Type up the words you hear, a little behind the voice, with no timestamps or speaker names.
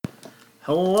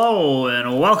Hello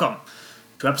and welcome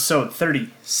to episode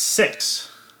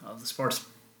 36 of the Sports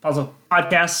Puzzle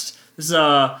Podcast. This is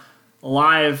a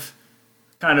live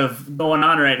kind of going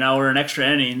on right now. We're in extra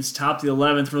innings. Top of the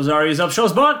 11th. Rosario's up.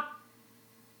 Shows bunt.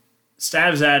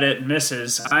 Stabs at it.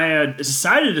 Misses. I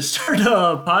decided to start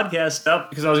a podcast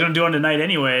up because I was going to do one tonight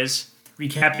anyways,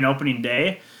 recapping opening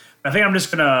day. But I think I'm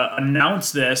just going to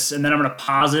announce this and then I'm going to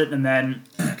pause it and then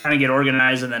kind of get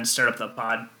organized and then start up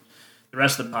the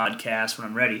rest of the podcast when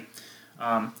I'm ready.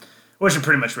 Which I'm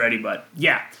pretty much ready, but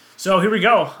yeah. So here we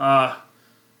go.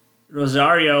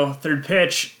 Rosario, third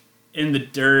pitch in the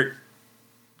dirt.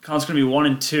 Count's going to be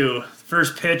 1-2.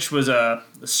 First pitch was a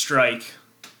strike.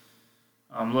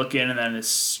 I'm looking, and then a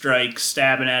strike,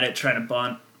 stabbing at it, trying to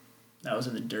bunt. That was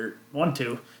in the dirt.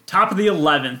 1-2. Top of the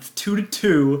 11th,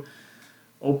 2-2.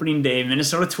 Opening day,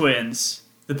 Minnesota Twins.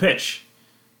 The pitch.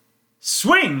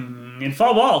 Swing and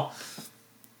foul ball.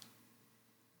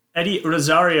 Eddie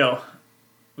Rosario.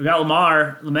 We got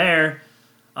Lemare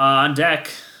on deck.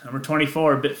 Number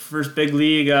 24, first big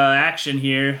league action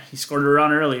here. He scored a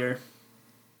run earlier.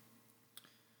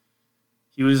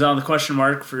 He was on the question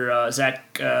mark for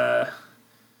Zach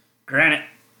Granite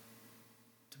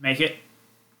to make it.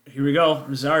 Here we go.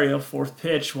 Rosario, fourth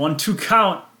pitch. 1-2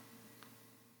 count.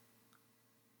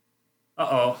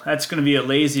 Uh-oh. That's going to be a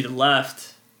lazy to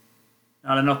left.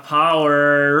 Not enough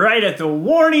power. Right at the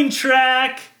warning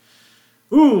track.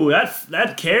 Ooh,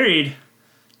 that carried.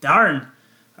 Darn.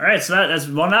 All right, so that's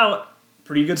one out.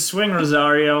 Pretty good swing,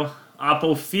 Rosario.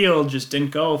 Oppo Field just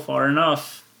didn't go far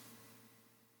enough.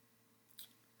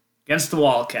 Against the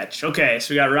wall catch. Okay,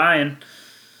 so we got Ryan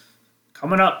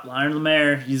coming up. Ryan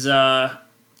Lemare. He's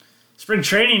spring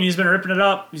training. He's been ripping it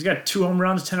up. He's got 2 home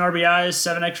runs, 10 RBIs,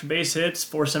 7 extra base hits,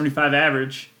 475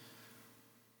 average.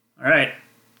 All right.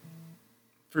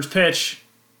 First pitch.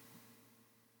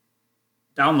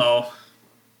 Down low.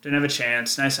 Didn't have a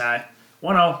chance. Nice high.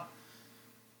 1-0.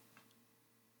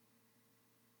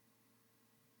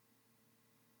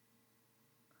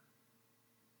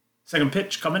 Second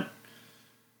pitch coming.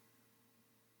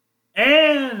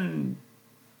 And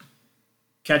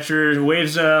catcher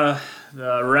waves the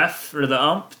ref or the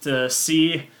ump to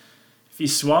see if he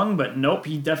swung, but nope,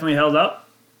 he definitely held up.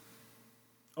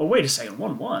 Oh, wait a second.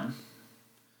 1-1.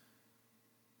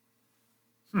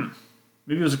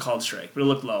 Maybe it was a called strike, but it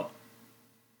looked low.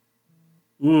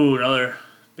 Ooh, another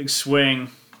big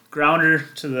swing. Grounder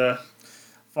to the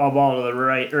foul ball to the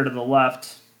right, or to the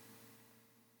left.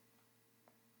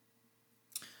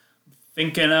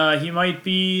 Thinking he might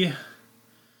be...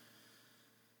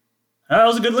 that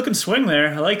was a good-looking swing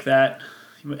there. I like that.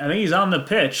 I think he's on the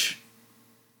pitch.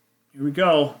 Here we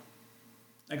go.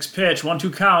 Next pitch,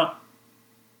 1-2 count.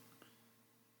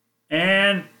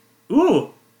 And,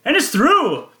 ooh, and it's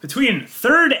through between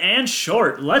third and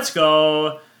short. Let's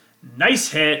go. Nice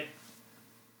hit.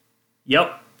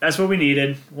 Yep, that's what we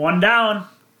needed. 1 down.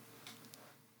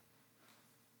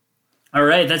 All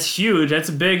right, that's huge. That's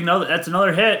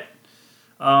another hit.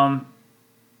 In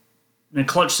a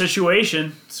clutch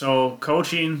situation. So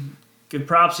coaching, give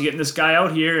props to getting this guy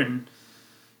out here and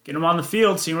getting him on the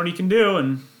field, seeing what he can do,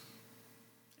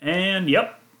 and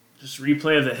yep, just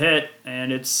replay of the hit,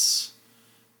 and it's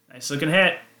a nice looking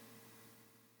hit.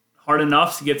 Hard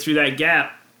enough to get through that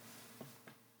gap.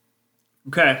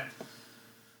 Okay.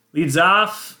 Leads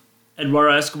off.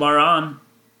 Eduardo Escobar on.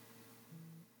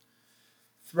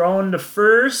 Thrown to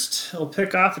first. He'll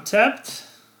pick off attempt.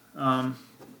 Didn't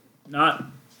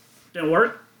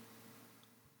work.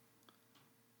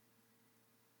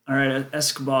 All right,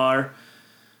 Escobar.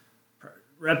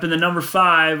 Repping the number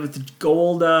 5 with the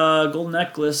gold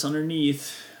necklace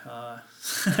underneath.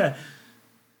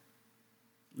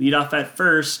 Lead off at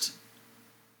first.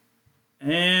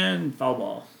 And foul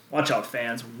ball. Watch out,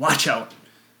 fans. Watch out.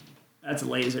 That's a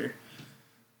laser.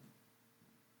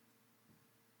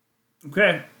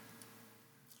 Okay.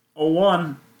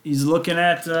 0-1. He's looking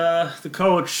at the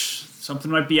coach.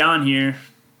 Something might be on here.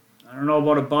 I don't know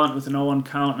about a bunt with an 0-1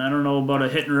 count, and I don't know about a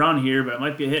hit and run here, but it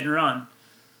might be a hit and run.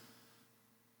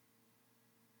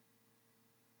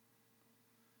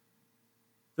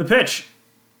 The pitch.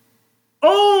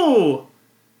 Oh!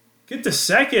 Get the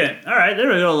second. All right, there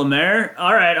we go, Lemare.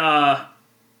 All right,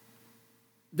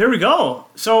 there we go.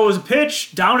 So it was a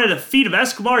pitch down at the feet of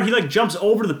Escobar. He jumps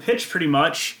over the pitch pretty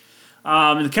much.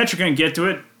 And the catcher couldn't get to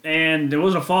it, and there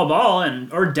wasn't a foul ball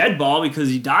or dead ball because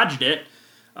he dodged it.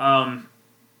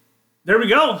 There we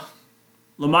go.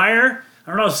 Lemire. I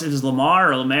don't know if it's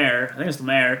Lamar or Lemare. I think it's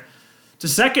Lemare. To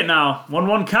second now.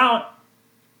 1-1 count.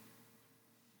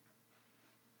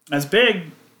 That's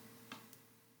big.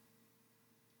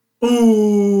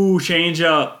 Ooh, change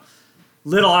up.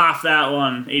 little off that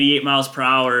one, 88 miles per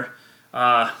hour.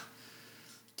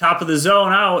 Top of the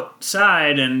zone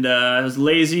outside, and it was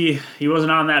lazy. He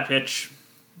wasn't on that pitch.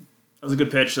 That was a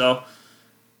good pitch, though.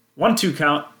 1-2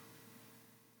 count.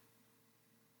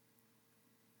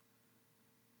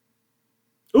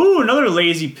 Ooh, another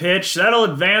lazy pitch. That'll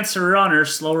advance a runner.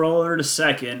 Slow roller to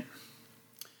second.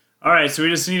 All right, so we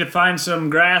just need to find some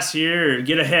grass here or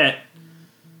get a hit.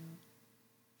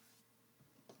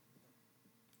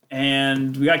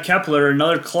 And we got Kepler,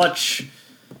 another clutch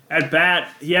at bat.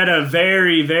 He had a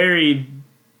very, very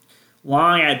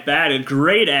long at bat, a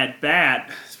great at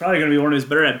bat. It's probably going to be one of his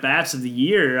better at bats of the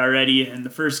year already in the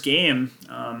first game.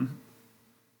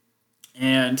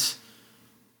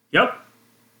 Yep.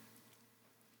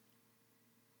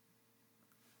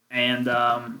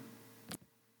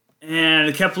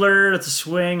 And Kepler, that's a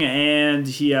swing, and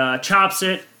he chops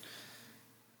it.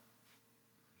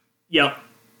 Yep.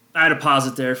 I had to pause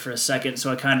it there for a second,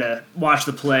 so I kind of watched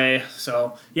the play.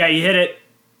 So, yeah, he hit it.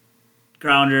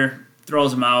 Grounder,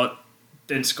 throws him out,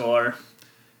 didn't score.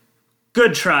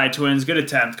 Good try, Twins. Good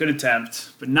attempt,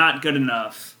 but not good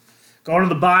enough. Going to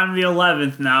the bottom of the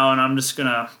 11th now, and I'm just going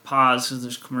to pause because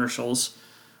there's commercials.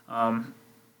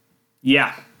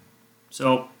 Yeah.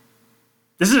 So,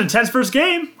 this is an intense first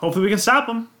game. Hopefully we can stop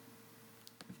them.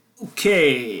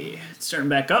 Okay, starting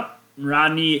back up.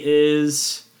 Rodney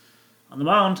is on the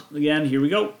mound again. Here we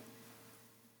go.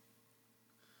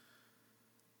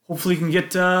 Hopefully he can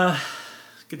get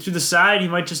through the side. He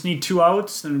might just need 2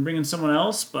 outs, then bring in someone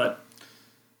else, but I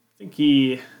think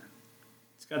he's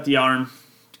got the arm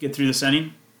to get through this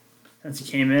inning since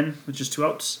he came in with just 2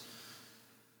 outs.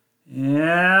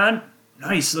 And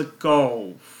nice, let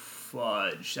go.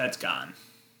 Fudge, that's gone.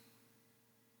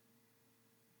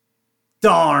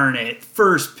 Darn it,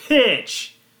 first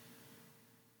pitch.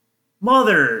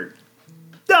 Mother.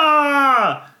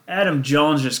 Adam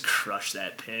Jones just crushed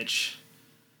that pitch.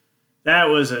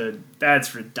 That's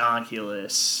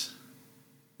redonkulous.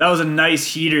 That was a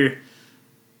nice heater.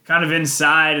 Kind of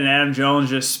inside, and Adam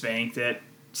Jones just spanked it.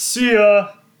 See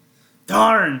ya.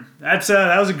 Darn. That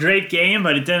was a great game,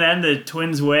 but it didn't end the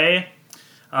Twins' way.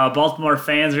 Baltimore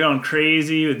fans are going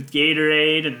crazy with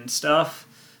Gatorade and stuff.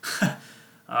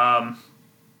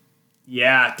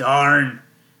 Yeah, darn.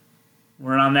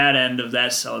 We're on that end of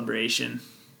that celebration.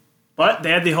 But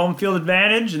they had the home field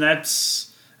advantage, and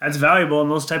that's valuable in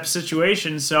those type of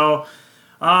situations. So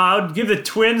I would give the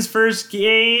Twins' first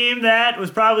game, that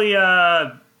was probably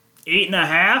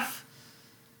 8.5.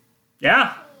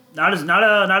 Yeah, not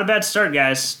a bad start,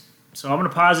 guys. So I'm gonna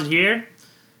pause it here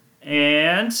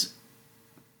and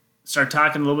start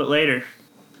talking a little bit later.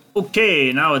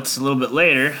 Okay, now it's a little bit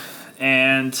later,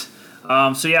 and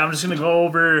so yeah, I'm just gonna go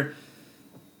over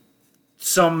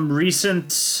some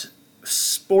recent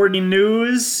sporting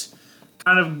news,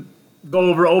 kind of go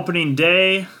over opening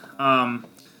day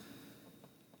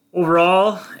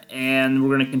overall, and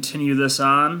we're going to continue this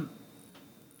on.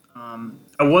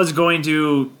 I was going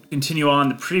to continue on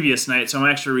the previous night, so I'm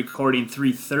actually recording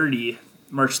 3:30,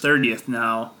 March 30th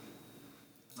now,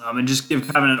 and just give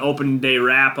kind of an opening day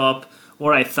wrap-up,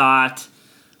 what I thought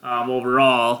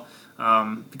overall,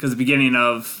 because the beginning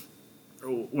of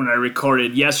when I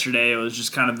recorded yesterday, it was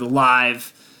just kind of the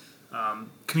live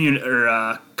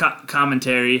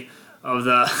commentary of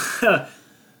the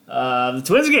the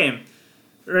Twins game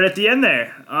right at the end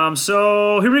there.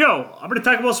 So here we go. I'm going to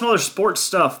talk about some other sports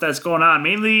stuff that's going on.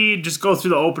 Mainly just go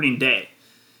through the opening day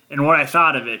and what I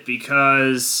thought of it,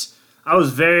 because I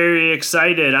was very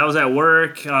excited. I was at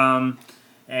work and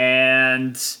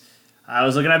I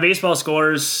was looking at baseball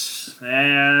scores,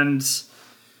 and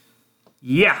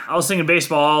yeah, I was thinking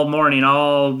baseball all morning,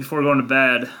 all before going to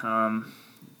bed.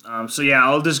 So yeah,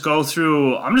 I'm just going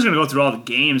to go through all the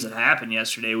games that happened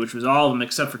yesterday, which was all of them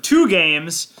except for 2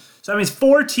 games. So that means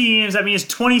 4 teams. That means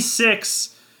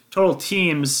 26 total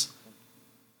teams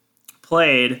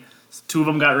played. 2 of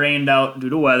them got rained out due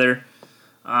to weather.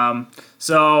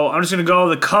 So I'm just going to go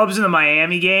the Cubs and the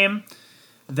Miami game.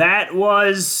 That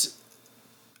was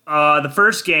the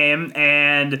first game,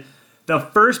 and the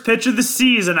first pitch of the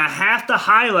season. I have to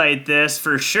highlight this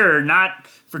for sure, not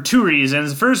for 2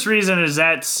 reasons. The first reason is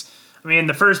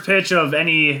the first pitch of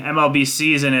any MLB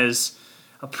season is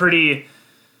a pretty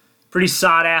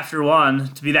sought-after one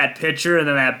to be that pitcher and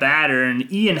then that batter.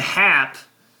 And Ian Happ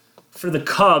for the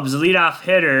Cubs, the leadoff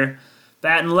hitter,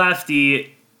 batting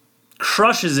lefty,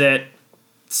 crushes it.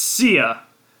 See ya.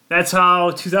 That's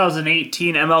how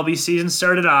 2018 MLB season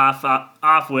started off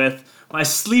with my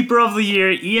sleeper of the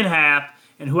year, Ian Happ,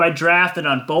 and who I drafted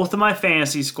on both of my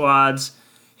fantasy squads.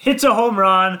 Hits a home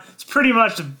run. It's pretty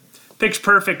much a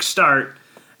pitch-perfect start.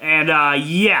 And,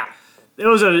 yeah, it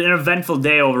was an eventful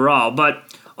day overall. But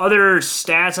other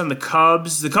stats on the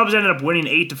Cubs ended up winning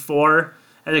 8-4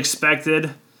 as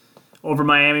expected over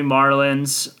Miami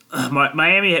Marlins.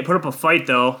 Miami had put up a fight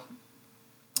though,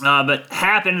 but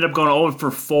Happ ended up going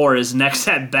 0-4 his next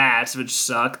at bats, which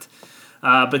sucked.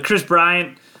 But Chris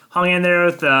Bryant hung in there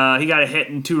with he got a hit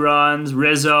and 2 runs.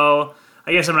 Rizzo.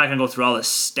 I guess I'm not gonna go through all the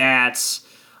stats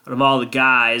out of all the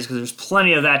guys because there's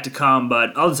plenty of that to come.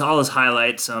 But I'll just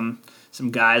highlight some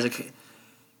guys like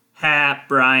Happ,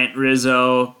 Bryant,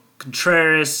 Rizzo,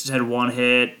 Contreras had 1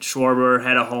 hit. Schwarber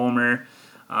had a homer.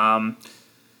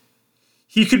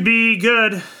 He could be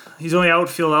good. He's only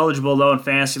outfield eligible though in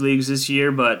fantasy leagues this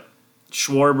year, but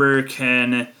Schwarber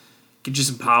can get you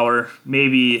some power.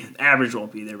 Maybe average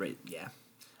won't be there, but yeah.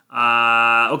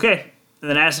 Okay. And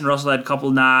then Addison Russell had a couple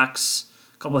knocks,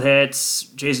 a couple hits.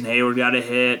 Jason Hayward got a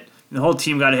hit. And the whole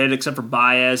team got a hit except for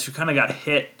Baez, who kind of got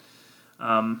hit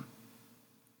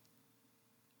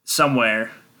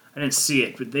somewhere. I didn't see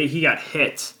it, but he got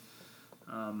hit.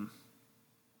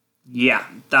 Yeah,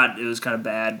 thought it was kind of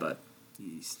bad, but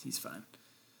he's fine.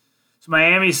 So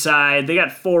Miami side, they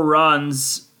got 4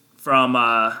 runs from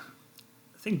I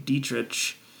think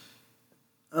Dietrich.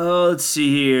 Oh, let's see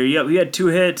here. Yep, we had 2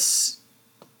 hits.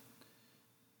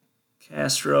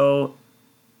 Castro.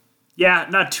 Yeah,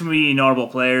 not too many notable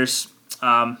players.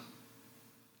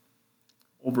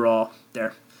 Overall,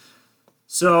 there.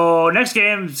 So next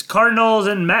game is Cardinals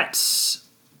and Mets.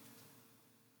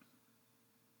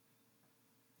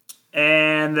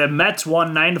 And the Mets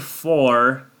won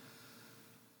 9-4.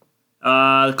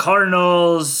 The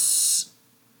Cardinals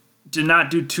did not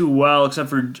do too well except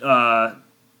for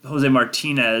Jose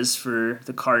Martinez for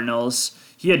the Cardinals.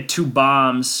 He had 2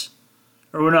 bombs.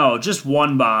 Or no, just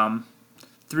 1 bomb.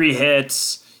 3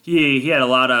 hits. He had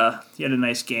a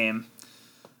nice game.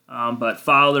 But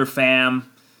Fowler, Pham,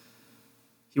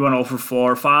 he went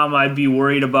 0-4. Pham I'd be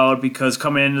worried about because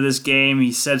coming into this game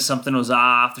he said something was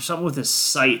off. There's something with his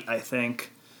sight, I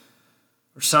think.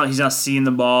 Or something, he's not seeing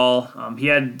the ball. He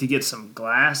had to get some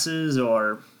glasses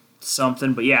or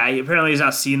something. But yeah, apparently he's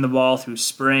not seeing the ball through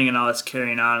spring and all that's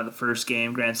carrying on in the first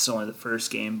game. Granted, it's only the first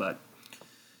game, but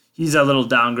he's a little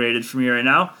downgraded for me right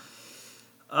now.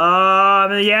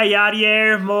 Yeah,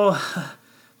 Yadier,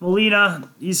 Molina,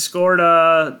 he scored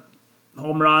a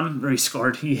home run.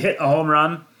 He hit a home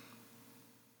run.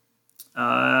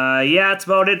 Yeah, that's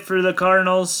about it for the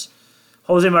Cardinals.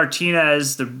 Jose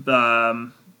Martinez,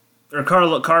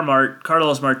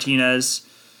 Carlos Martinez,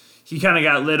 he kind of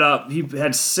got lit up. He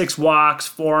had 6 walks,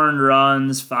 4 earned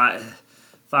runs, 5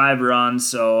 runs,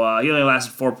 so he only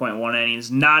lasted 4.1 innings.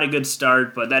 Not a good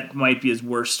start, but that might be his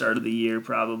worst start of the year,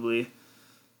 probably.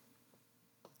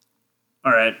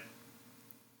 All right.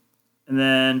 And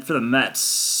then for the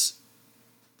Mets,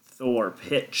 Thor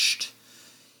pitched.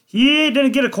 He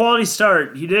didn't get a quality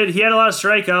start. He had a lot of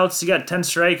strikeouts. He got 10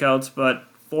 strikeouts, but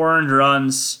 4 earned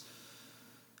runs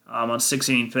on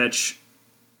 6-inning pitch.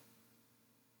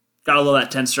 Gotta love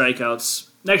that 10 strikeouts.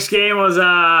 Next game was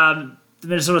the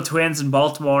Minnesota Twins and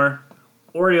Baltimore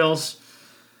Orioles.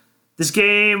 This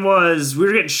game we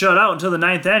were getting shut out until the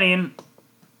 9th inning.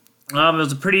 It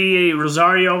was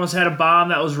Rosario almost had a bomb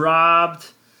that was robbed.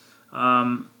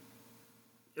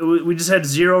 We just had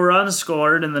 0 runs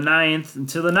scored in the 9th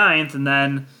until the 9th, and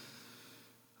then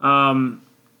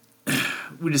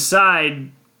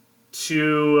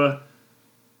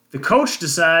the coach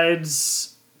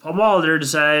decides, Paul Molitor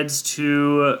decides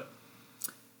to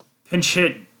pinch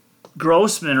hit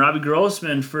Robbie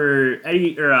Grossman for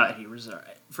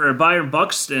for Byron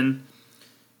Buxton,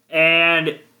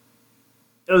 and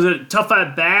it was a tough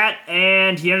at bat,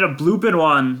 and he ended up blooping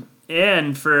one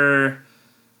in for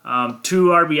 2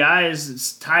 RBIs.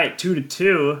 It's tied at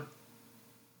 2-2,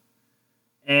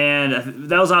 and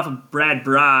that was off of Brad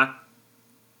Brock.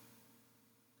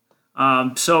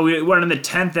 So we went in the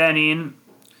 10th inning.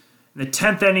 The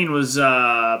 10th inning was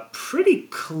pretty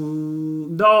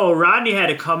No, Rodney had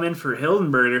to come in for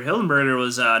Hildenberger. Hildenberger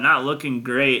was not looking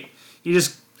great. He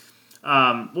just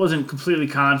wasn't completely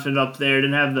confident up there.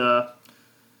 Didn't have the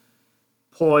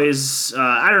poise.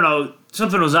 I don't know.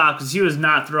 Something was off because he was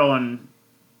not throwing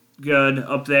good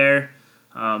up there.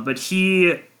 But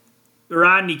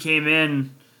Rodney came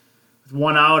in with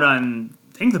 1 out on,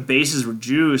 I think the bases were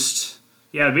juiced.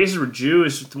 Yeah, the bases were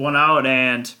juiced with 1 out,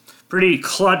 and pretty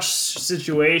clutch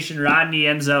situation. Rodney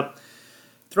ends up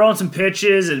throwing some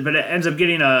pitches, but it ends up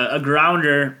getting a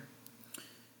grounder.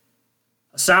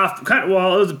 It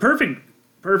was a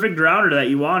perfect grounder that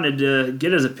you wanted to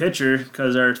get as a pitcher,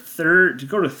 because to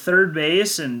go to third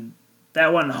base, and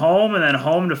that went home, and then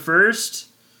home to first.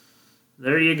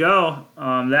 There you go.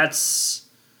 That's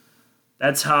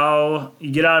that's how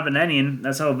you get out of an inning.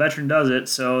 That's how a veteran does it.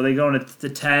 So they go into the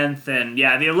 10th, and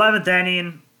yeah, the 11th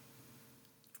inning.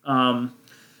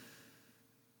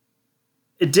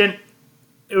 It didn't.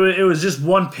 It was just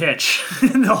one pitch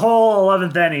in the whole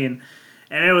 11th inning,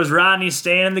 and it was Rodney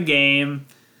staying in the game,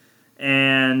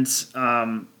 and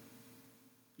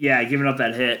giving up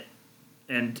that hit.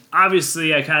 And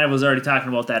obviously, I kind of was already talking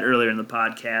about that earlier in the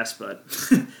podcast, but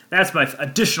that's my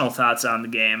additional thoughts on the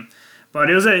game. But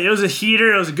it was a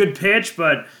heater. It was a good pitch,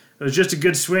 but it was just a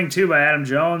good swing too by Adam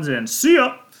Jones. And see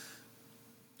ya.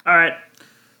 All right,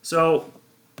 so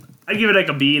I give it like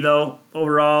a B though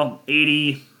overall.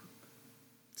 80,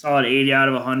 solid 80 out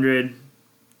of 100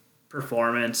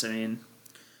 performance. I mean,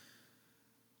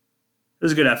 it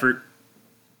was a good effort.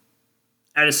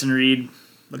 Addison Reed.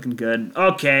 Looking good.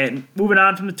 Okay, moving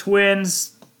on from the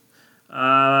Twins.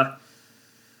 The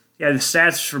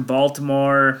stats for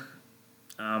Baltimore.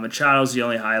 Machado's the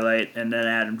only highlight, and then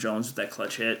Adam Jones with that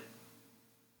clutch hit.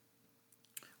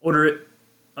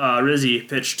 Rizzi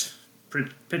pitched a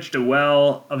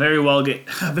very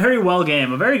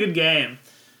good game.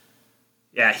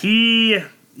 Yeah, he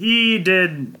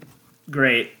did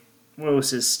great. What was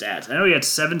his stats? I know he had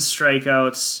 7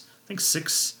 strikeouts. I think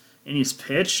 6 innings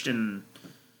pitched, and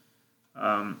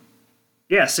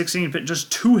 16,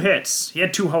 just 2 hits. He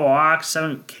had 2 walks,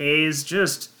 7 Ks,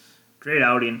 just great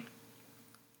outing.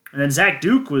 And then Zach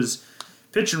Duke was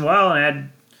pitching well and had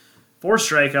 4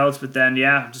 strikeouts, but then,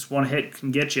 just 1 hit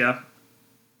can get you.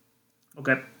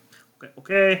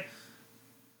 Okay.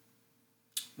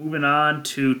 Moving on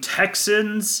to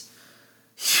Texans.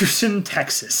 Houston,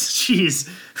 Texas. Jeez.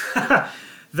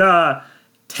 The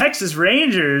Texas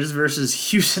Rangers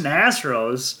versus Houston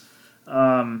Astros.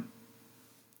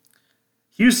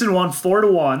 Houston won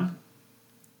 4-1,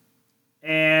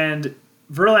 and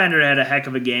Verlander had a heck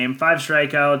of a game. 5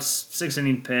 strikeouts, 6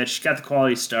 inning pitch, got the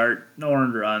quality start, no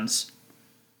earned runs.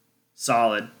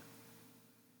 Solid.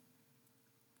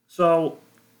 So,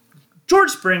 George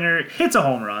Springer hits a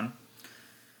home run.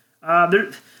 I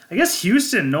guess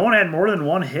Houston, no one had more than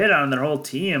 1 hit on their whole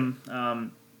team.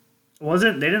 They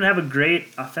didn't have a great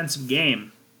offensive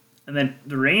game. And then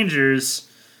the Rangers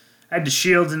had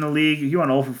DeShields in the league. He went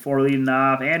 0 for 4 leading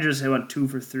off. Andrews went 2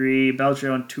 for 3.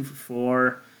 Belcher went 2 for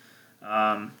 4.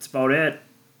 That's about it.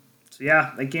 So,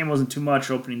 that game wasn't too much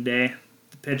opening day.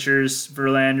 The pitchers,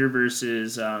 Verlander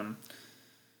versus who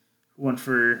went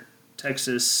for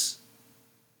Texas,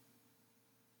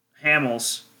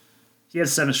 Hamels. He had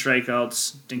 7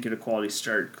 strikeouts. Didn't get a quality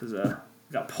start because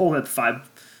got pulled at 5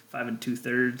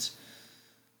 2/3.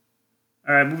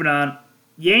 All right, moving on.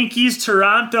 Yankees,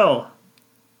 Toronto.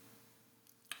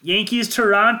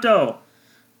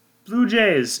 Blue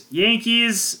Jays.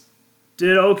 Yankees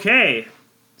did okay.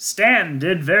 Stanton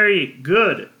did very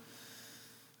good.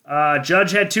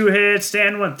 Judge had 2 hits.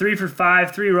 Stanton went 3 for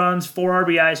 5, 3 runs, 4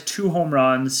 RBIs, 2 home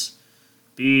runs.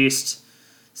 Beast.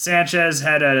 Sanchez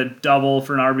had a double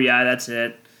for an RBI. That's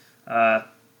it.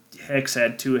 Hicks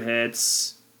had 2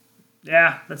 hits.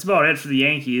 Yeah, that's about it for the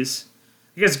Yankees.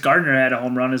 I guess Gardner had a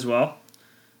home run as well.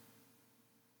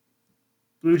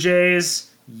 Blue Jays,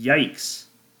 yikes.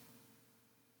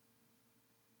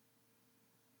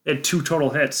 They had 2 total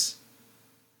hits.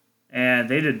 And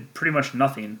they did pretty much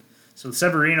nothing. So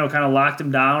Severino kind of locked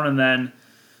him down, and then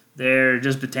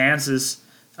Betances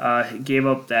gave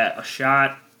up a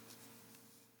shot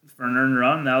for an earned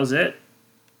run. That was it.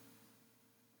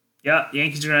 Yeah,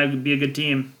 Yankees are going to be a good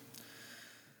team.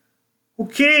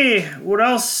 Okay, what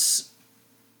else?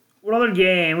 What other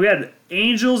game? We had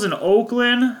Angels and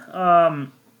Oakland.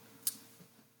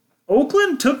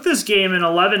 Oakland took this game in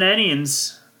 11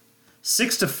 innings,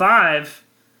 6-5.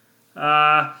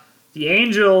 The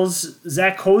Angels,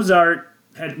 Zach Cozart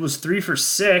was 3 for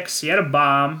 6. He had a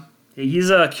bomb. He's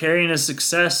carrying his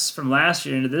success from last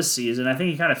year into this season. I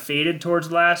think he kind of faded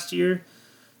towards last year,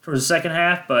 towards the second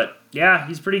half. But, yeah,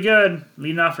 he's pretty good,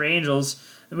 leading off for Angels.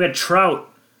 Then we had Trout.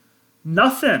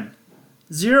 Nothing.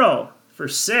 0 for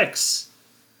 6.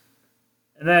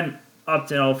 And then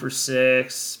Upton 0 for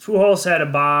 6. Pujols had a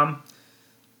bomb.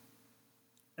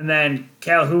 And then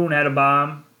Calhoun had a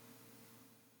bomb.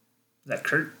 Is that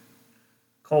Kurt?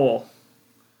 Cole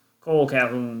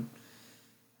Calhoun.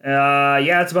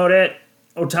 That's about it.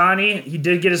 Ohtani, he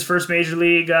did get his first major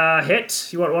league hit.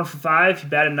 He went 1 for 5. He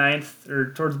batted 9th,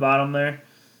 or towards the bottom there.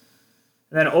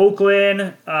 And then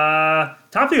Oakland, top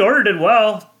of the order did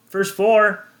well. First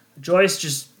 4. Joyce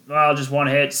just 1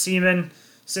 hit. Simeon,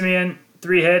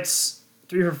 3 hits.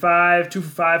 3 for 5. 2 for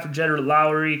 5 for Jed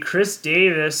Lowry. Chris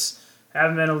Davis,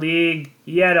 haven't been in a league.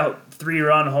 He had a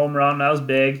 3-run home run. That was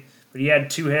big. But he had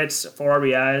 2 hits, 4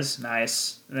 RBIs.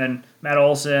 Nice. And then Matt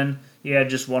Olson, He had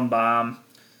just one bomb.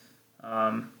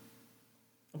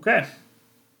 Okay.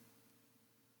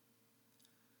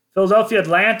 Philadelphia,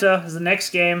 Atlanta is the next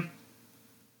game.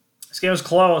 This game was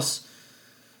close.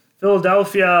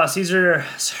 Philadelphia, Cesar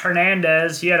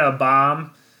Hernandez, he had a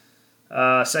bomb.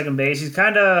 Second base. He's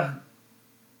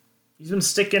been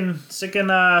sticking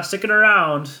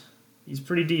around. He's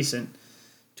pretty decent.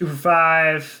 2 for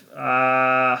 5.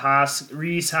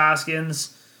 Rhys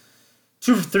Hoskins,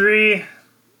 2 for 3.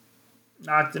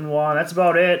 Knocked in one. That's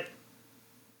about it.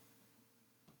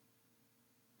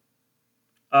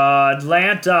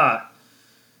 Atlanta.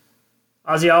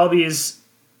 Ozzie Albies,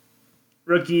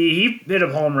 rookie, he hit a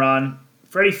home run.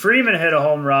 Freddie Freeman hit a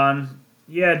home run.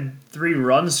 He had 3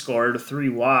 runs scored, 3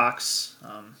 walks.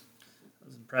 That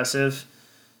was impressive.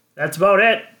 That's about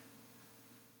it.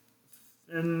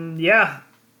 And yeah,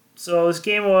 so this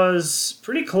game was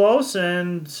pretty close,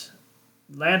 and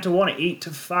Atlanta won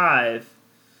 8-5.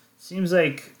 Seems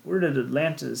like, where did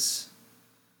Atlanta's?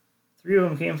 3 of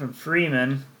them came from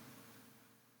Freeman.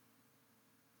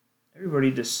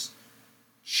 Everybody just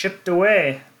chipped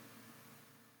away.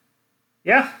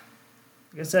 Yeah,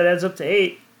 I guess that adds up to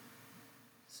 8.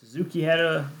 Suzuki had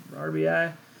a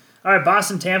RBI. All right,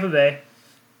 Boston, Tampa Bay.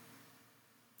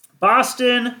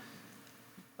 Boston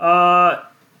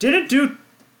didn't do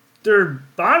their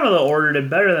bottom of the order, did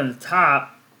better than the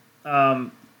top.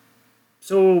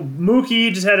 So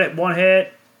Mookie just had 1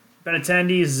 hit.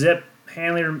 Benintendi, zip.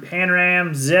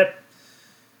 Hanram, zip.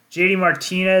 JD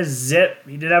Martinez, zip.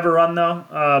 He did have a run, though.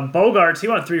 Bogarts, he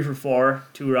went 3 for 4,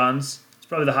 2 runs. It's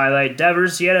probably the highlight.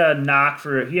 Devers, he had an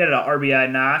RBI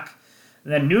knock.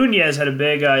 And then Nunez had a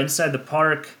big inside the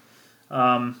park.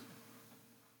 2.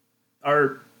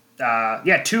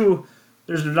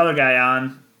 There's another guy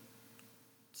on.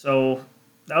 So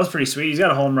that was pretty sweet. He's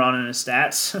got a home run in his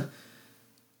stats.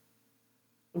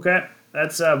 Okay,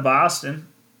 that's Boston.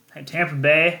 Tampa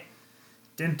Bay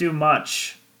didn't do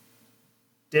much.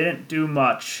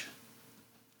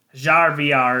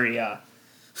 Jarviaria.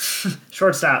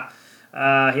 Shortstop.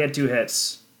 He had 2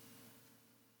 hits.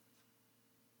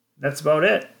 That's about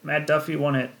it. Matt Duffy,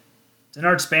 1 hit.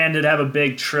 Denard Span did have a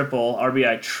big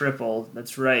RBI triple.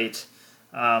 That's right.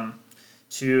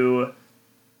 To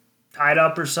tie it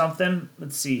up or something.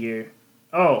 Let's see here.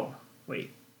 Oh,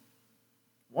 wait.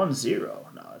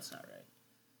 1-0. No, that's not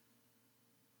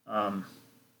right.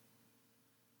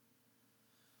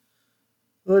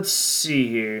 Let's see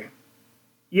here.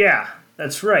 Yeah,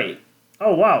 that's right.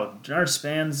 Oh, wow. Denard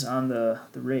Span's on the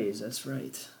Rays. That's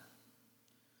right.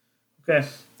 Okay.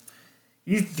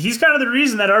 He's kind of the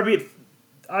reason that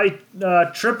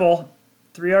triple,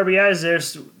 3 RBIs there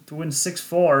to win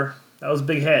 6-4. That was a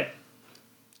big hit.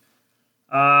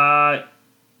 And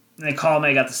then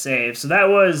Colomé got the save. So that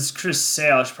was Chris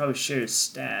Sale. I should probably share his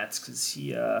stats because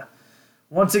he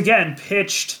once again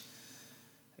pitched.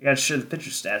 I got to share the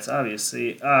pitcher stats,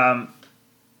 obviously.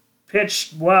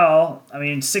 Pitched well.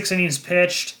 6 innings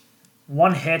pitched,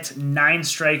 1 hit, 9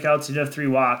 strikeouts. He did have 3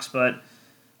 walks, but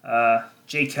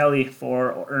Jay Kelly,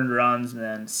 4 earned runs, and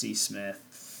then C.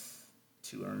 Smith,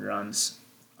 2 earned runs.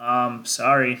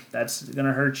 Sorry, that's going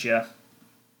to hurt you.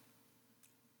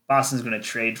 Boston's going to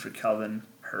trade for Kelvin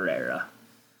Herrera.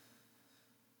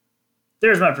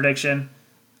 There's my prediction.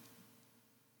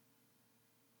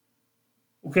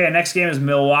 Okay, next game is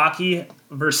Milwaukee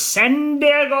versus San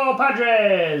Diego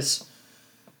Padres.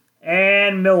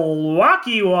 And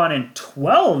Milwaukee won in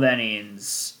 12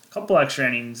 innings. A couple extra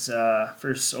innings,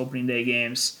 first opening day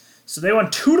games. So they won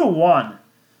 2-1.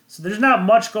 So there's not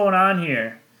much going on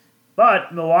here.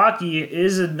 But Milwaukee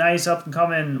is a nice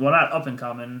up-and-coming, well, not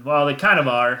up-and-coming. Well, they kind of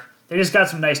are. They just got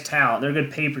some nice talent. They're a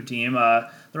good paper team.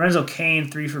 Lorenzo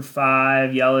Cain, 3 for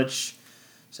 5. Yelich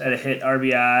just had a hit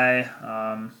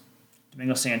RBI.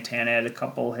 Domingo Santana had a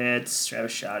couple hits.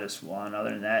 Travis Shaw just 1. Other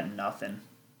than that, nothing.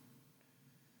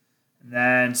 And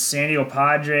then San Diego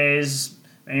Padres,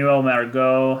 Manuel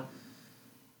Margot,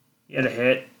 he had a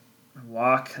hit, a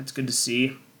walk. That's good to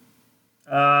see.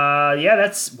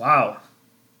 Wow.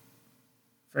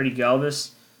 Freddie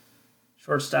Galvis,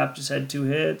 shortstop, just had 2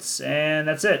 hits, and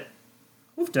that's it.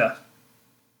 Oofta.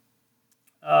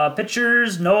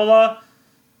 Pitchers, Nola.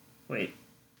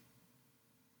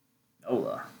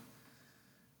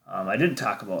 I didn't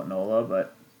talk about Nola,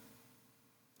 but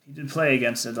he did play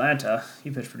against Atlanta. He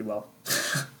pitched pretty well.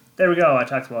 There we go. I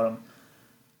talked about him.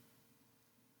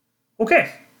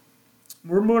 Okay.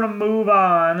 We're going to move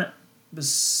on.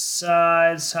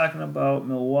 Besides talking about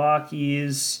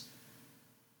Milwaukee's...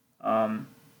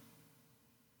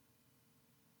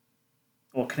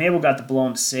 Knable got the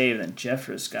blown save, and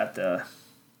Jeffress got the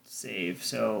save.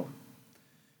 So,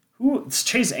 It's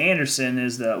Chase Anderson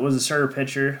was the starter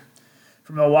pitcher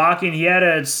for Milwaukee, and he had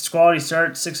a quality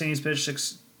start, 6 innings pitched,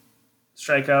 6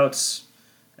 strikeouts.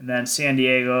 And then San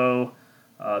Diego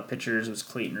pitchers was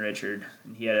Clayton Richard,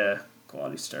 and he had a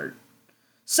quality start.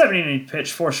 7 innings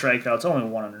pitched, 4 strikeouts, only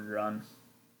 1 earned run.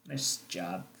 Nice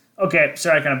job. Okay,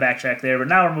 sorry I kind of backtracked there, but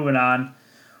now we're moving on.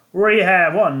 Where you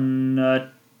have 4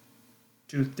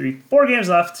 games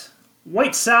left.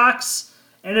 White Sox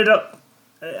ended up.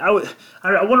 I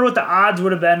wonder what the odds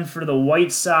would have been for the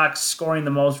White Sox scoring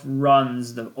the most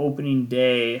runs the opening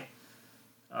day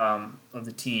of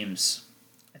the teams.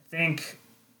 I think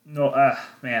the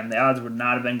odds would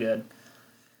not have been good.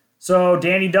 So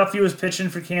Danny Duffy was pitching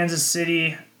for Kansas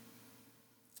City,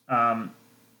 and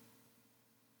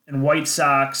White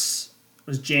Sox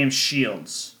was James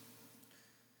Shields.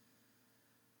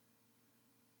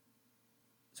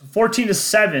 So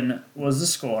 14-7 was the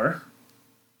score.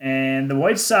 And the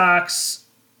White Sox,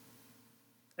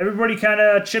 everybody kind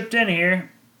of chipped in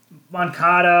here.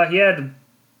 Moncada, he had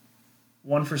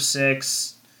 1 for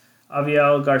 6.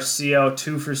 Aviel Garcia,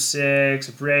 2 for 6.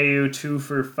 Abreu, 2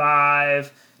 for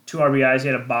 5. 2 RBIs, he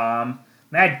had a bomb.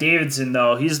 Matt Davidson,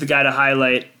 though, he's the guy to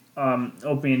highlight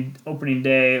opening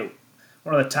day.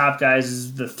 One of the top guys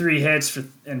is the 3 hits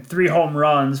and 3 home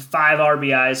runs, 5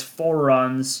 RBIs, 4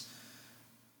 runs.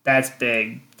 That's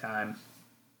big time.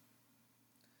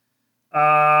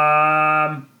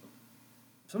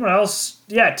 Someone else,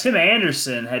 Tim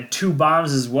Anderson had 2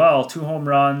 bombs as well, 2 home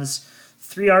runs,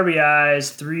 3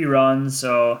 RBIs, 3 runs.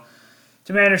 So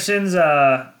Tim Anderson's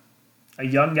a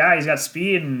young guy. He's got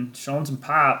speed and showing some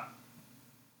pop.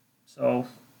 So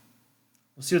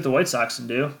we'll see what the White Sox can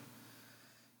do.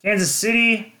 Kansas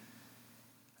City,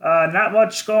 not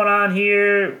much going on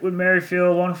here with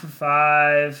Merrifield, 1 for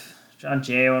 5. John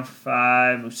Jay, 1 for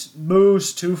 5.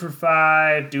 Moose, 2 for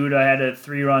 5. Duda had a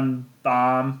 3-run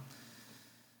bomb.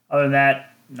 Other than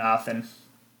that, nothing.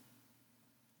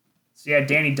 So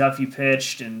Danny Duffy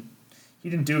pitched, and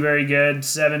he didn't do very good.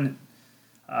 4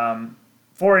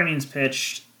 innings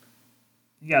pitched.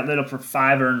 He got lit up for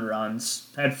 5 earned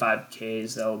runs. Had 5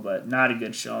 Ks, though, but not a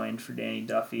good showing for Danny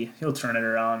Duffy. He'll turn it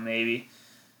around, maybe.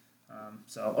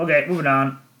 Okay, moving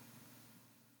on.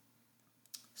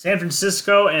 San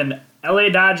Francisco and LA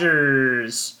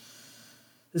Dodgers.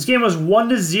 This game was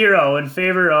 1-0 in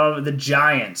favor of the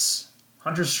Giants.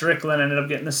 Hunter Strickland ended up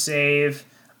getting the save.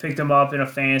 I picked him up in a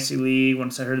fantasy league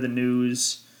once I heard the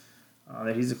news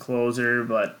that he's a closer,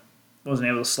 but wasn't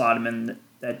able to slot him in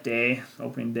that day,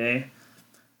 opening day.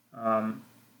 And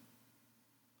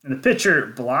the pitcher,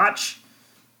 Bloch.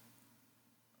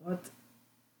 What?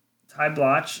 Ty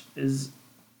Bloch is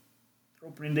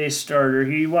opening day starter.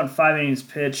 He won 5 innings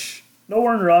pitch. No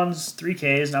earned runs, 3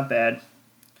 Ks, not bad.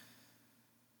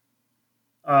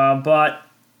 But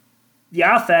the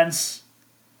offense,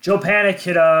 Joe Panic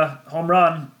hit a home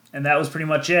run, and that was pretty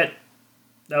much it.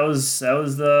 That was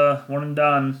the one and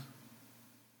done.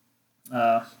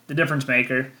 The difference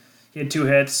maker. He had 2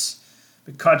 hits.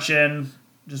 McCutchen,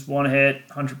 just 1 hit.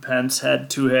 Hunter Pence had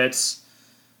 2 hits.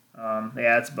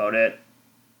 That's about it.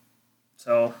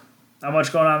 So, not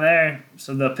much going on there.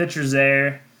 So the pitcher's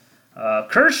there.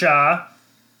 Kershaw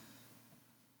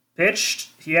pitched.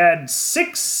 He had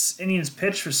 6 innings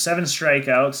pitched for 7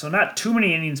 strikeouts, so not too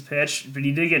many innings pitched, but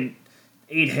he did get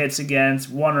 8 hits against,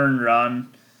 1 earned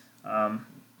run. And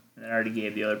I already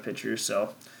gave the other pitcher.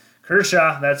 So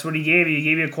Kershaw, that's what he gave you. He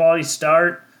gave you a quality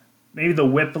start. Maybe the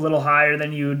whip a little higher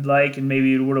than you'd like, and maybe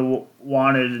you would have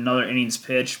wanted another innings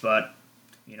pitch, but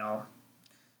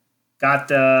got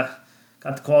the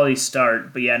quality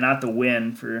start. But not the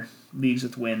win for leagues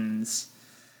with wins,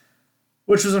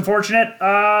 which was unfortunate.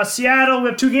 Seattle, we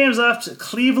have 2 games left.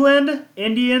 Cleveland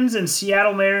Indians and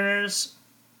Seattle Mariners.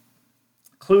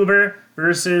 Kluber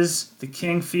versus the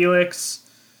King Felix.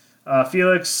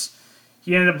 Felix,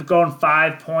 he ended up going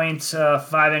 5 points,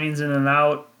 5 innings in and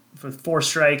out for 4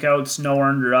 strikeouts, no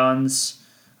earned runs.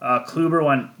 Kluber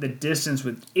went the distance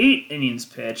with 8 innings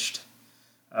pitched,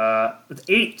 with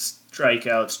 8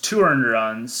 strikeouts, 2 earned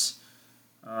runs.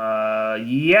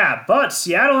 But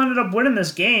Seattle ended up winning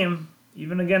this game,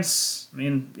 even against,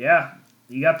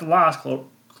 he got the loss.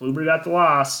 Kluber got the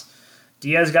loss.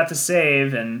 Diaz got the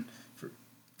save, and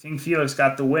King Felix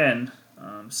got the win.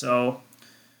 So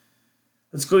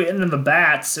let's go into the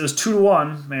bats. It was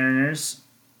 2-1 Mariners.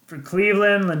 For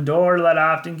Cleveland, Lindor led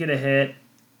off, didn't get a hit.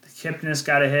 Kipnis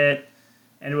got a hit.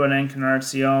 Edwin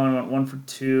Encarnacion went 1 for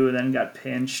 2, then got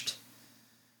pinched.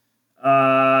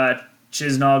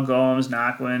 Chisnall, Gomes,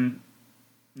 Naquin,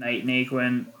 Knight,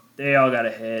 Naquin, they all got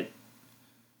a hit.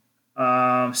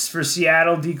 For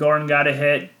Seattle, D. Gordon got a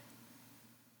hit.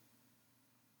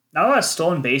 Not a lot of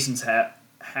stolen bases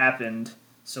happened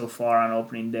so far on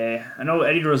opening day. I know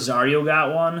Eddie Rosario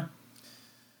got one.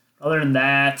 Other than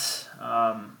that,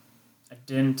 I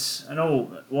didn't. I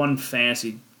know one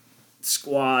fantasy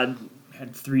squad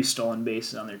had 3 stolen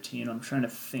bases on their team. I'm trying to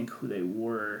think who they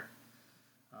were.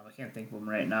 I can't think of them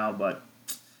right now, but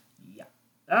yeah.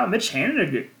 Oh, Mitch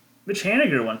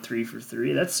Haniger went 3 for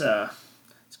 3. That's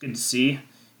good to see.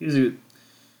 He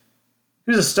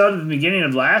was a stud at the beginning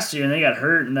of last year, and they got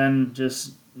hurt, and then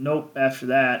just nope after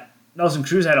that. Nelson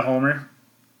Cruz had a homer.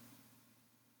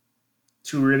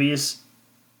 2 ribbies.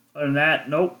 Other than that,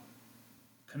 nope.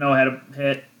 Cano had a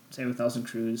hit. Same with Nelson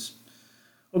Cruz.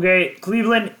 Okay,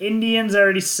 Cleveland Indians, I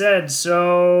already said.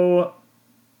 So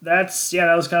that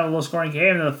was kind of a low-scoring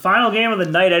game. And the final game of the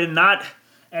night, I did not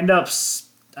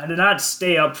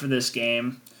stay up for this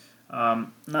game.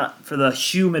 Not for the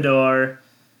Humidor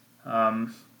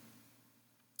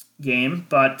game,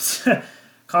 but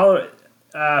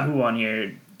who won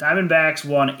here? Diamondbacks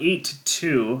won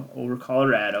 8-2 over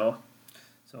Colorado.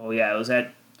 So yeah, it was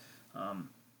in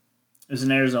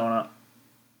Arizona.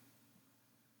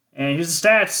 And here's the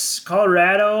stats.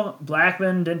 Colorado,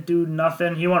 Blackman didn't do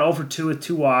nothing. He went 0 for 2 with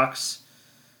 2 walks.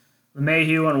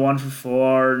 LeMahieu went 1 for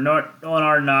 4. Nolan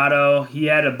Arenado, he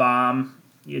had a bomb.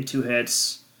 He had 2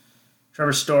 hits.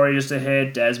 Trevor Story just a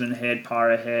hit. Desmond hit.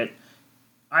 Parra hit.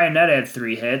 Ionetta had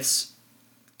 3 hits.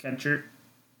 Catcher.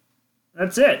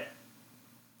 That's it.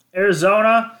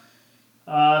 Arizona.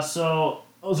 So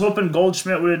I was hoping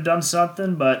Goldschmidt would have done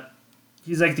something, but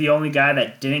he's like the only guy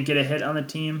that didn't get a hit on the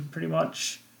team, pretty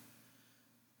much.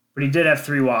 But he did have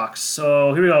 3 walks.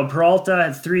 So here we go. Peralta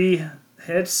had 3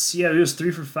 hits. Yeah, he was 3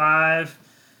 for 5.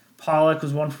 Pollock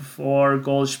was 1 for 4.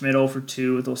 Goldschmidt 0 for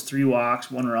 2 with those 3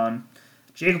 walks, 1 run.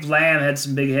 Jacob Lamb had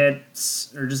some big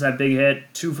hits, or just that big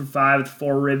hit. 2 for 5 with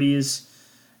 4 ribbies.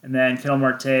 And then Ketel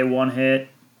Marte, 1 hit.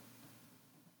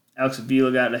 Alex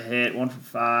Avila got a hit, 1 for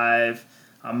 5.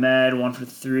 Ahmed, 1 for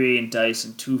 3. And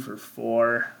Dyson, 2 for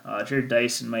 4. Jared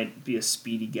Dyson might be a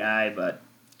speedy guy, but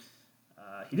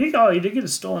he did get a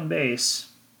stolen base.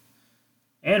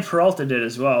 And Peralta did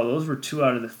as well. Those were 2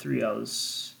 out of the 3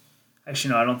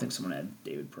 Actually, no, I don't think someone had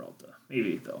David Peralta.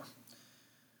 Maybe, though.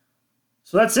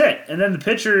 So that's it. And then the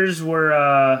pitchers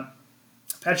were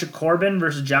Patrick Corbin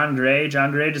versus John Gray.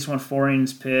 John Gray just went 4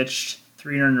 innings pitched,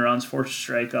 3 earned runs, 4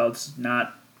 strikeouts.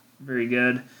 Not very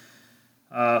good.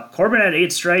 Corbin had 8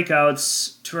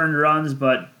 strikeouts, 2 earned runs,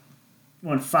 but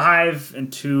went 5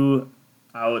 and 2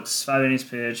 outs, 5 innings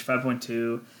pitched,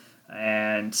 5.2.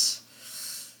 And,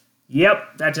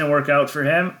 yep, that didn't work out for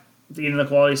him. Getting the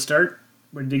quality start,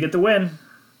 but did get the win.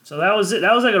 So that was it.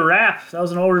 That was like a wrap. That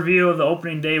was an overview of the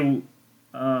opening day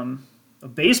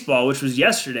of baseball, which was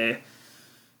yesterday.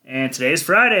 And today is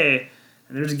Friday.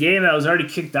 And there's a game that was already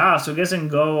kicked off, so I guess I can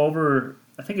go over,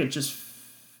 I think it just,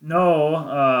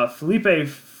 Felipe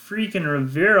freaking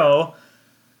Rivero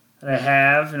that I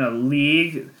have in a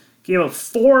league gave up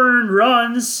 4 earned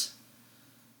runs.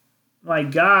 My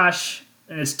gosh.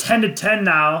 And it's 10-10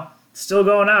 now. Still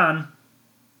going on.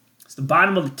 It's the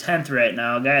bottom of the 10th right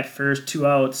now. Guy at first, 2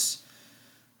 outs.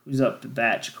 Who's up to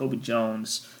bat? Jacoby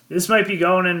Jones. This might be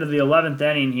going into the 11th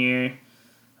inning here.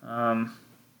 So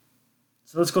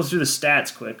let's go through the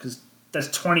stats quick, because that's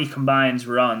 20 combined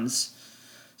runs.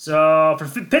 So for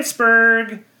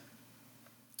Pittsburgh,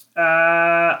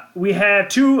 we have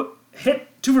 2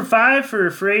 for 5 for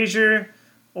Frazier,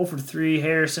 0 for 3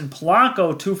 Harrison.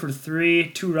 Polanco 2 for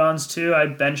 3, 2 runs too. I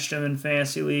benched him in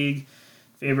fantasy league in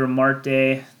favor of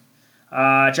Marte.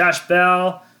 Josh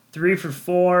Bell 3 for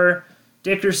 4.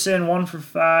 Dickerson 1 for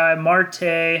 5.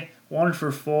 Marte 1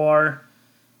 for 4.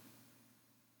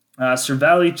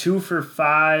 Cervelli 2 for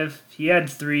 5. He had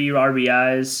 3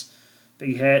 RBIs.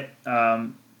 Big hit.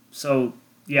 So,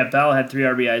 yeah, Bell had 3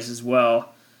 RBIs as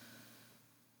well.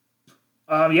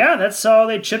 Yeah, that's all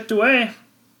they chipped away.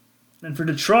 And for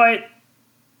Detroit,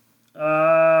 is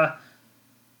that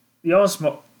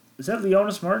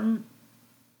Leonis Martin?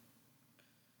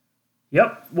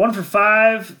 Yep, 1 for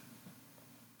 5.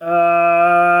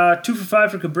 2 for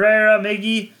 5 for Cabrera,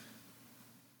 Miggy.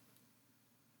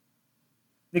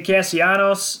 Nick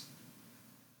Castellanos,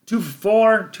 2 for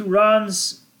 4, 2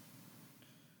 runs.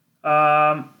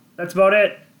 That's about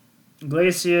it.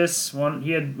 Iglesias,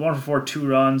 he had 1 for 4, 2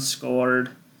 runs, scored.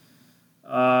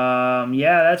 Yeah,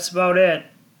 that's about it.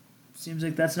 Seems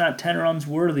like that's not 10 runs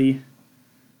worthy.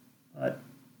 But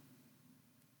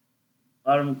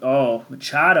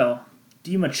Machado.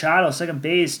 D. Machado, second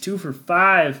base, 2 for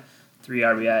 5, 3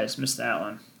 RBIs. Missed that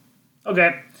one.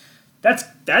 Okay, that's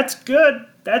good.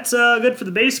 That's good for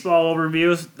the baseball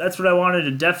overview. That's what I wanted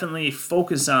to definitely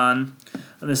focus on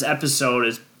this episode,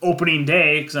 is opening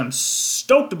day because I'm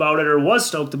stoked about it, or was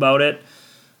stoked about it.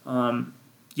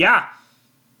 Yeah.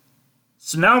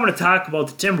 So now I'm going to talk about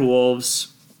the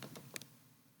Timberwolves.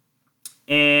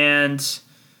 And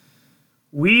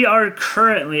we are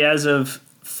currently, as of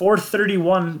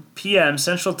 4:31 p.m.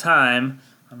 Central Time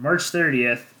on March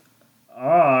 30th,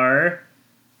 are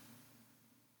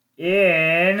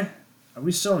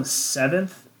we still in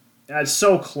 7th? That's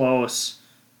so close.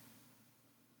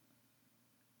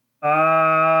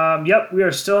 Yep, we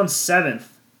are still in 7th.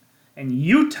 And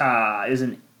Utah is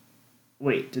in...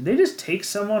 Wait, did they just take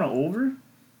someone over?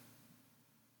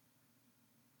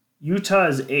 Utah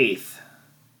is 8th.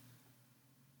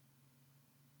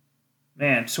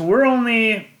 Man, so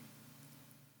we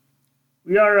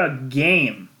are a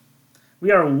game.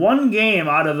 We are one game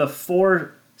out of the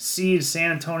 4 seed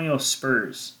San Antonio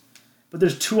Spurs. But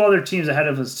there's 2 other teams ahead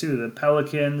of us too, the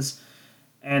Pelicans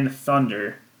and the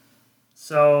Thunder.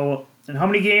 So, and how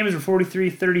many games? We're 43,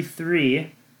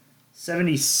 33,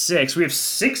 76. We have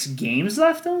 6 games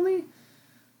left only?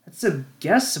 That's a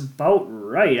guess about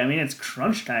right. I mean, it's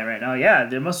crunch time right now. Yeah,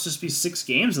 there must just be 6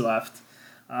 games left.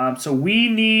 So we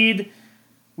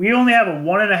only have a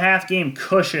 1.5 game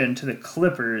cushion to the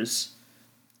Clippers.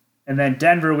 And then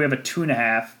Denver, we have a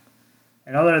 2.5.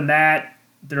 And other than that,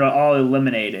 they're all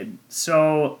eliminated.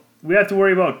 So we have to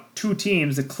worry about 2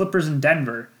 teams, the Clippers and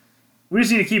Denver. We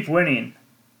just need to keep winning.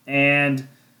 And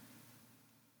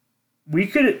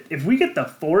if we get the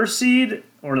 4 seed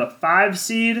or the 5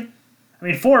 seed, I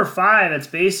mean, 4 or 5, that's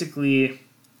basically,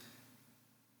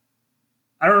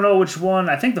 I don't know which one.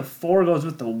 I think the 4 goes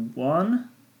with the 1.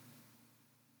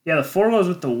 Yeah, the 4 goes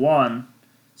with the 1.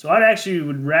 So I'd actually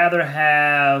would rather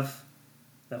have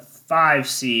the 5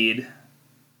 seed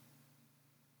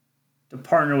to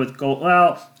partner with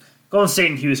Golden State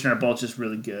and Houston are both just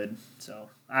really good. So,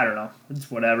 I don't know.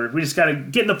 It's whatever. We just got to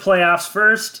get in the playoffs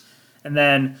first and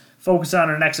then focus on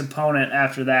our next opponent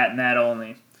after that and that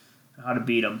only. How to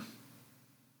beat them.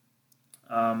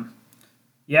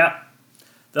 Yeah.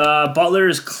 The Butler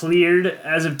is cleared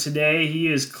as of today.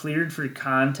 He is cleared for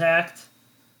contact.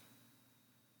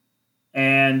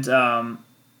 And,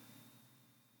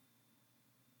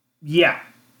 yeah.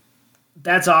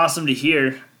 That's awesome to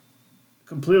hear.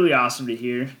 Completely awesome to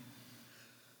hear.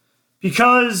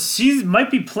 Because he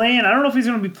might be playing, I don't know if he's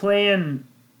going to be playing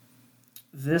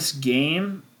this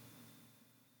game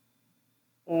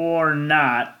or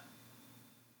not.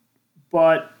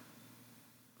 But,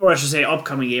 or I should say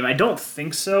upcoming game. I don't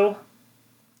think so.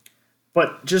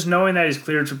 But just knowing that he's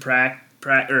cleared for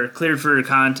cleared for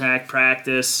contact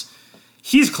practice,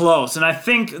 he's close. And I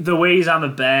think the way he's on the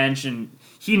bench and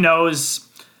he knows,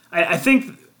 I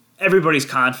think everybody's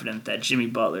confident that Jimmy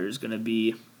Butler is going to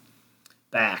be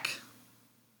back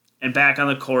and back on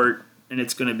the court, and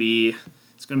it's going to be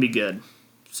good.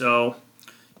 So,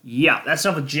 yeah, that's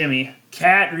enough with Jimmy.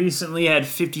 Cat recently had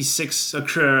 56,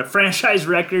 a franchise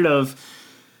record of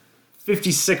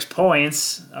 56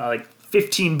 points, like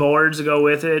 15 boards to go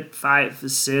with it, 5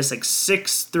 assists, like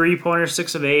 6 3-pointers,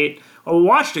 6 of 8. I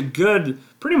watched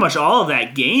pretty much all of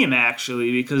that game,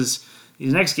 actually, because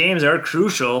these next games are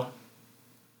crucial.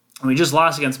 And we just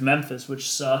lost against Memphis, which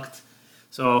sucked.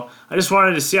 So I just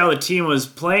wanted to see how the team was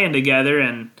playing together,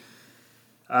 and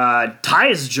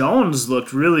Tyus Jones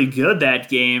looked really good that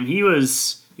game. He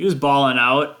was balling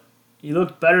out. He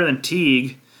looked better than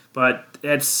Teague, but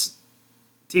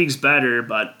Teague's better.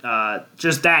 But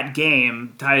just that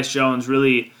game, Tyus Jones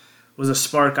really was a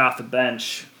spark off the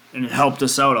bench, and it helped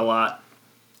us out a lot.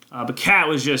 But Cat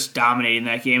was just dominating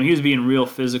that game. He was being real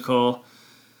physical,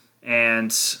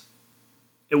 and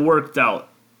it worked out.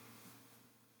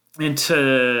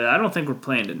 I don't think we're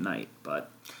playing tonight, but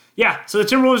yeah. So the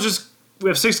Timberwolves we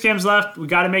have 6 games left. We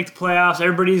got to make the playoffs.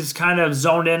 Everybody's kind of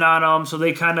zoned in on them, so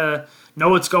they kind of know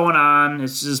what's going on.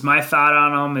 It's just my thought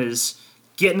on them is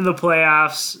get into the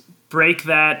playoffs, break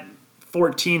that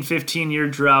 14, 15-year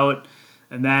drought,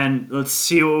 and then let's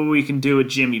see what we can do with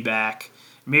Jimmy back.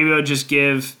 Maybe it'll just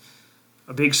give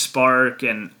a big spark.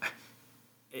 And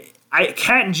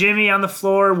Cat and Jimmy on the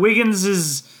floor. Wiggins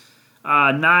is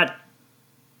not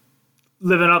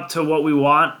living up to what we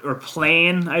want, or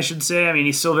playing, I should say. I mean,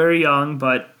 he's still very young,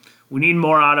 but we need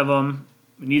more out of him.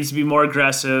 He needs to be more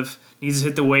aggressive. He needs to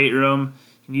hit the weight room.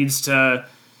 He needs to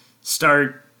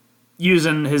start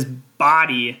using his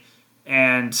body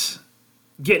and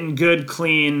getting good,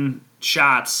 clean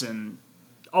shots and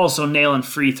also nailing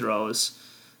free throws.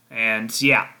 And,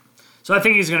 yeah. So I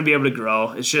think he's going to be able to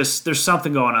grow. It's just there's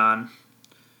something going on.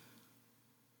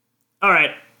 All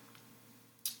right.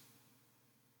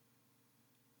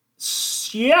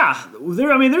 Yeah,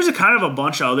 there's a kind of a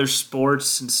bunch of other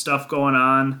sports and stuff going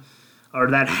on.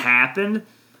 or that happened.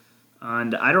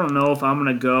 And I don't know if I'm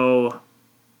going to go...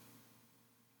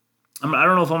 I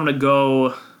don't know if I'm going to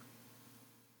go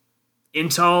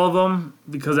into all of them,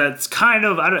 because that's kind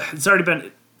of... It's already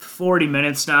been 40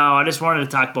 minutes now. I just wanted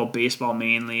to talk about baseball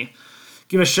mainly.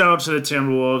 Give a shout out to the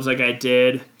Timberwolves like I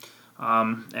did.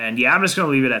 And yeah, I'm just going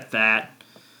to leave it at that.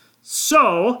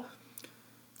 So,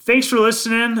 thanks for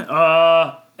listening.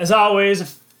 As always, a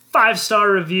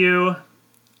 5-star review.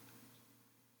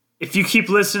 If you keep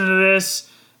listening to this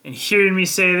and hearing me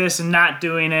say this and not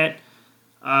doing it,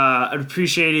 I'd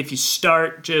appreciate it if you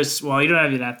start just, well, you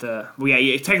don't even have to, well,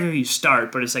 yeah, technically you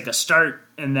start, but it's like a start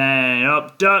and then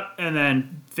up, and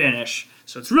then finish.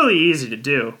 So it's really easy to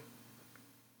do.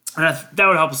 And that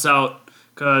would help us out,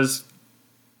 because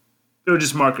it would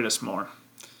just market us more.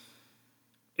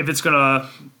 If it's going to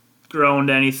grow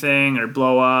into anything or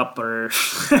blow up or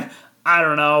I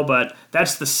don't know, but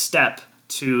that's the step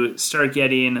to start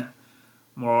getting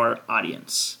more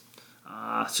audience.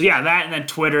 So yeah, that, and then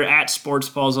Twitter at Sports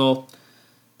Puzzle.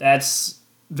 That's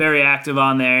very active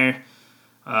on there.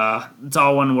 It's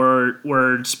all one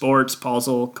word, Sports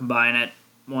Puzzle. Combine it,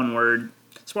 one word,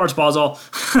 Sports Puzzle.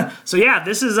 So yeah,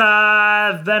 this has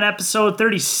been episode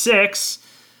 36.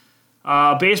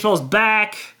 Baseball's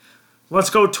back. Let's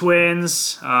go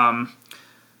Twins.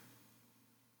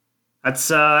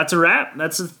 That's a wrap.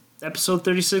 That's a episode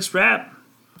 36 wrap.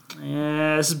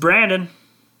 This is Brandon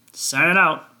signing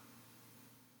out.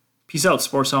 Peace out,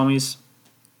 sports homies.